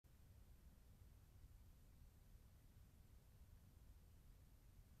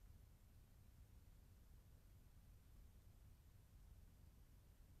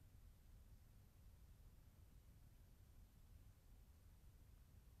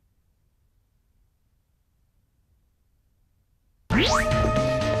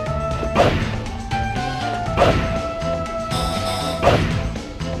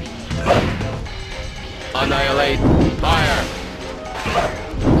Annihilate. Fire.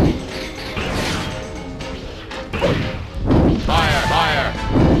 Fire, fire,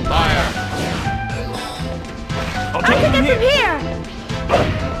 fire. I'll take it from here.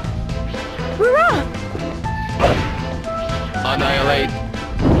 We're off. Annihilate.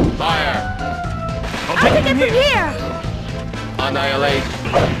 Fire. I'll take it from here. Annihilate.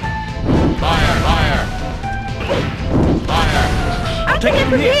 Fire, fire. Fire. I'll take it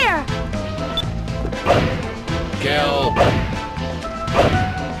from here. Kill.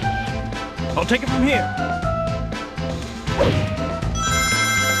 I'll take it from here.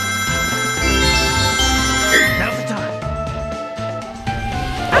 Now's the time.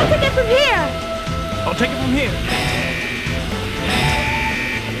 I'll take it from here. I'll take it from here.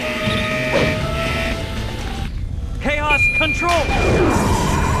 Chaos control.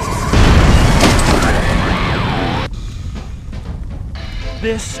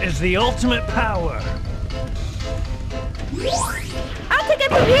 This is the ultimate power. I'll take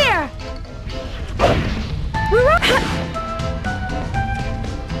it from here. We're off.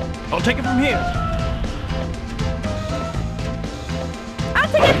 I'll take it from here. I'll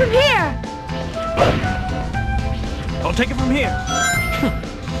take it from here. I'll take it from here.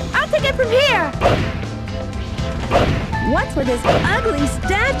 I'll take it from here. What's with this ugly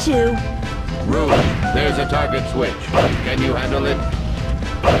statue? Rouge, there's a target switch. Can you handle it?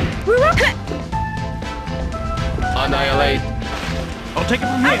 We're off. Annihilate. I'll take it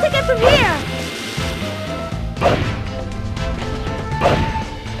from here. I'll take it from here.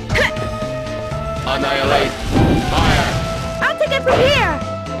 Annihilate. Fire. I'll take it from here.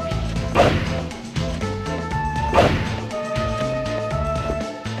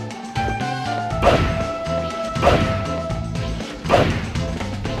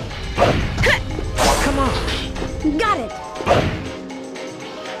 Come on. Got it.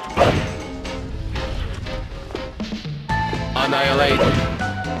 Annihilate.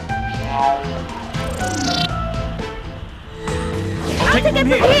 I'll take it from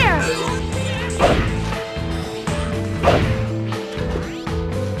here.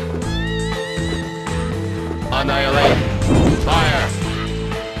 Annihilate. Fire.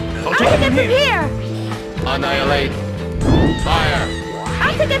 I'll take it from here. Annihilate. Fire.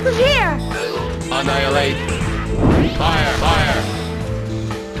 I'll take it from here. Annihilate. Fire, fire.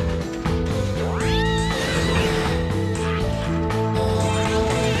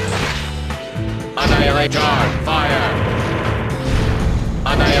 Annihilator. Fire.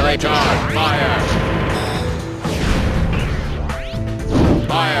 Annihilator. Fire.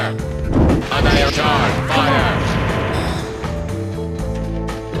 Fire. Annihilator. Fire.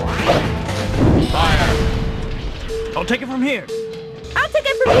 Fire. I'll take it from here. I'll take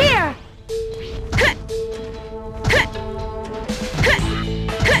it from here.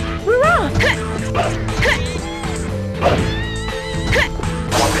 We're off.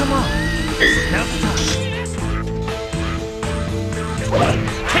 Come on. Now's the time.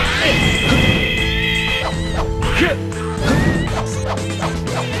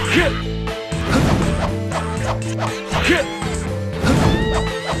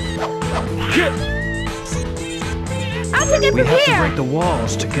 I'll take it We from have to here. break the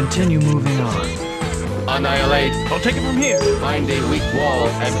walls to continue moving on. Annihilate. I'll take it from here. Find a weak wall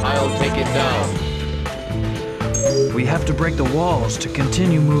and I'll take it down. We have to break the walls to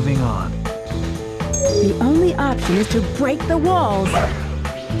continue moving on. The only option is to break the walls.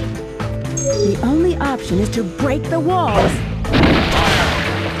 The only option is to break the walls.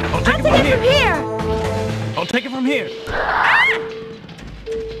 I'll take I'll it take from it from here. here. I'll take it from here.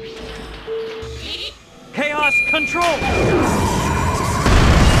 Chaos control.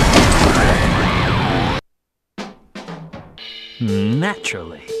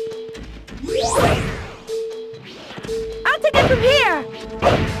 Naturally. I'll take it from here.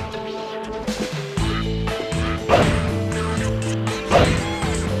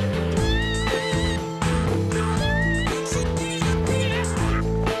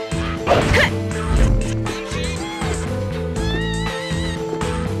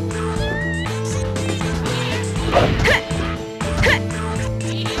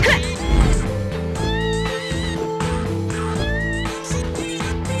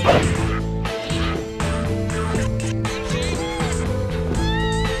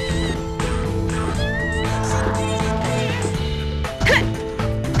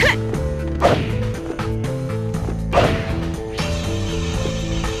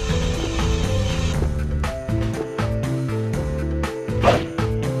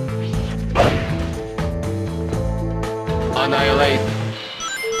 Annihilate.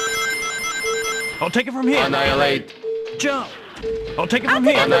 I'll take it from here. Annihilate. Jump. I'll take it I'll from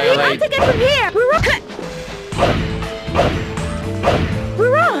take here. it from here. I'll take it from here.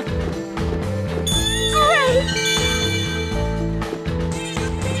 We're off. Great.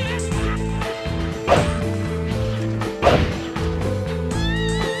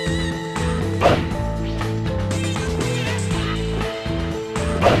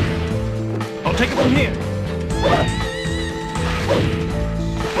 I'll take it from here.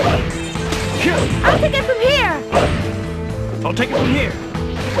 I'll take it from here. I'll take it from here.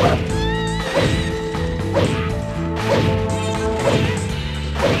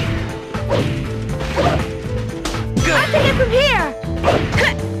 I'll take it from here.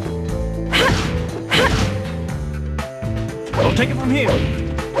 I'll take it from here.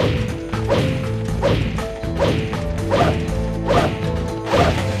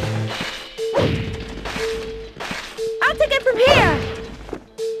 I'll take it from here.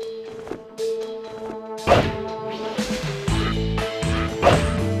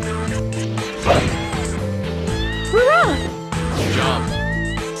 We're off. Jump.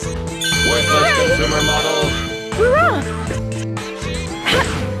 Worthless consumer models. We're off.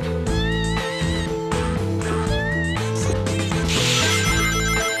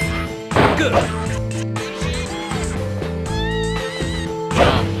 Good.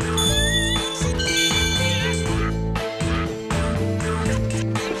 Jump.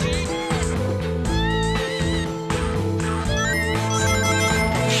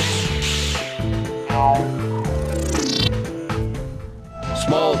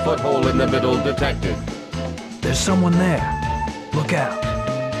 Small foothold in the middle detected. There's someone there. Look out.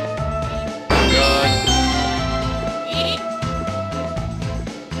 Good.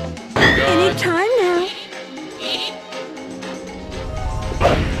 Good. Anytime now.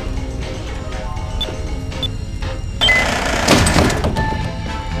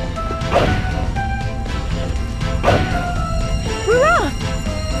 We're off.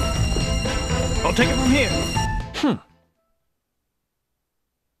 I'll take it from here.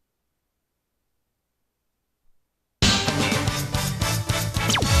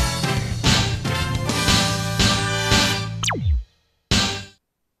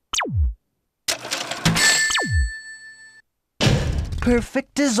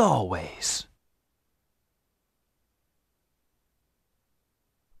 Perfect as always.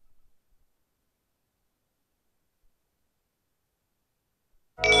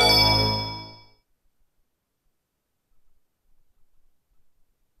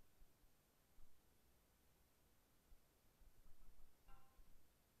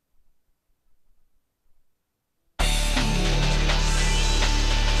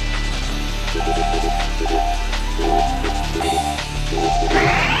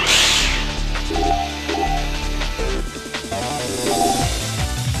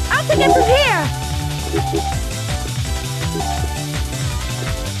 I'll take it from here.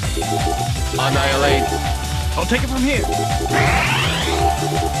 Annihilate. I'll take it from here.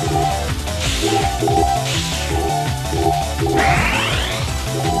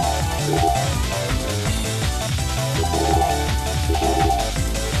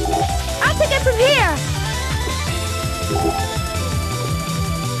 I'll take it from here.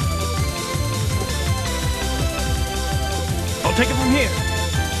 I'll take it from here.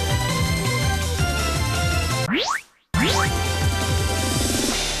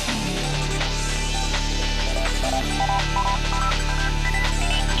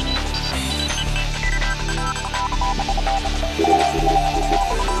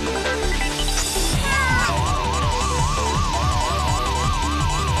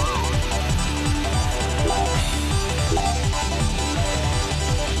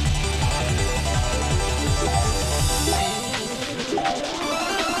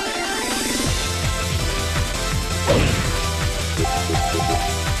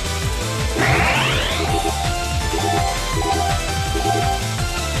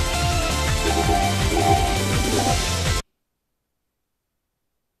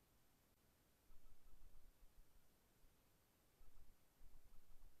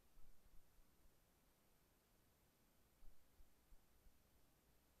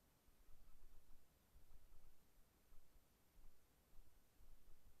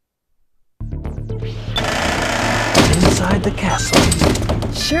 Inside the castle.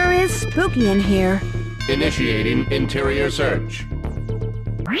 Sure is spooky in here. Initiating interior search.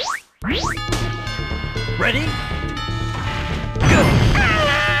 Ready? Go!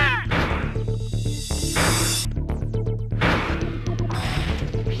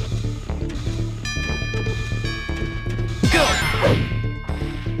 Go!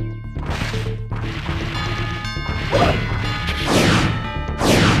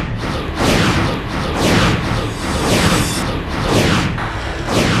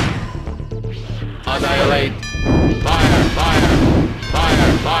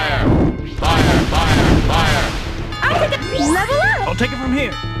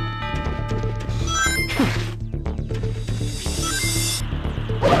 here.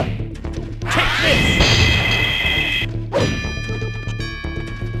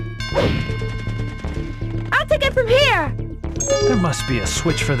 I'll take it from here. There must be a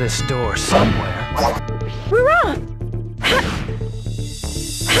switch for this door somewhere. We're off.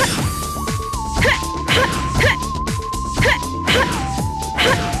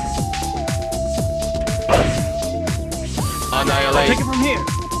 I'll Annihilate. take it from here.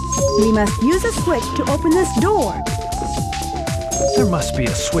 We must use a switch to open this door. There must be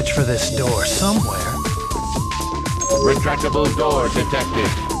a switch for this door somewhere. Retractable door detected.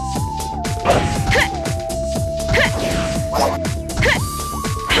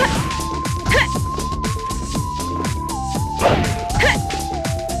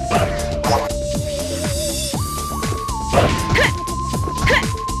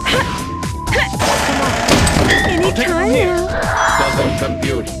 Any take it from time here. now. Doesn't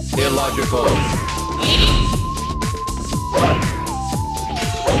compute. Illogical.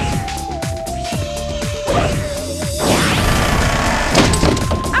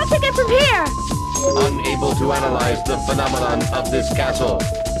 I'll take it from here. Unable to analyze the phenomenon of this castle.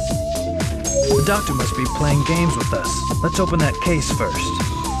 The doctor must be playing games with us. Let's open that case first.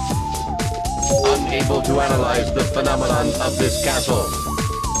 Unable to analyze the phenomenon of this castle.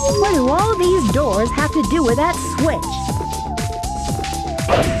 What do all these doors have to do with that switch?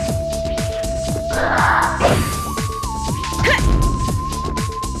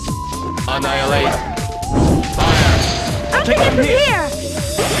 Annihilate. Fire. I'll take it from here.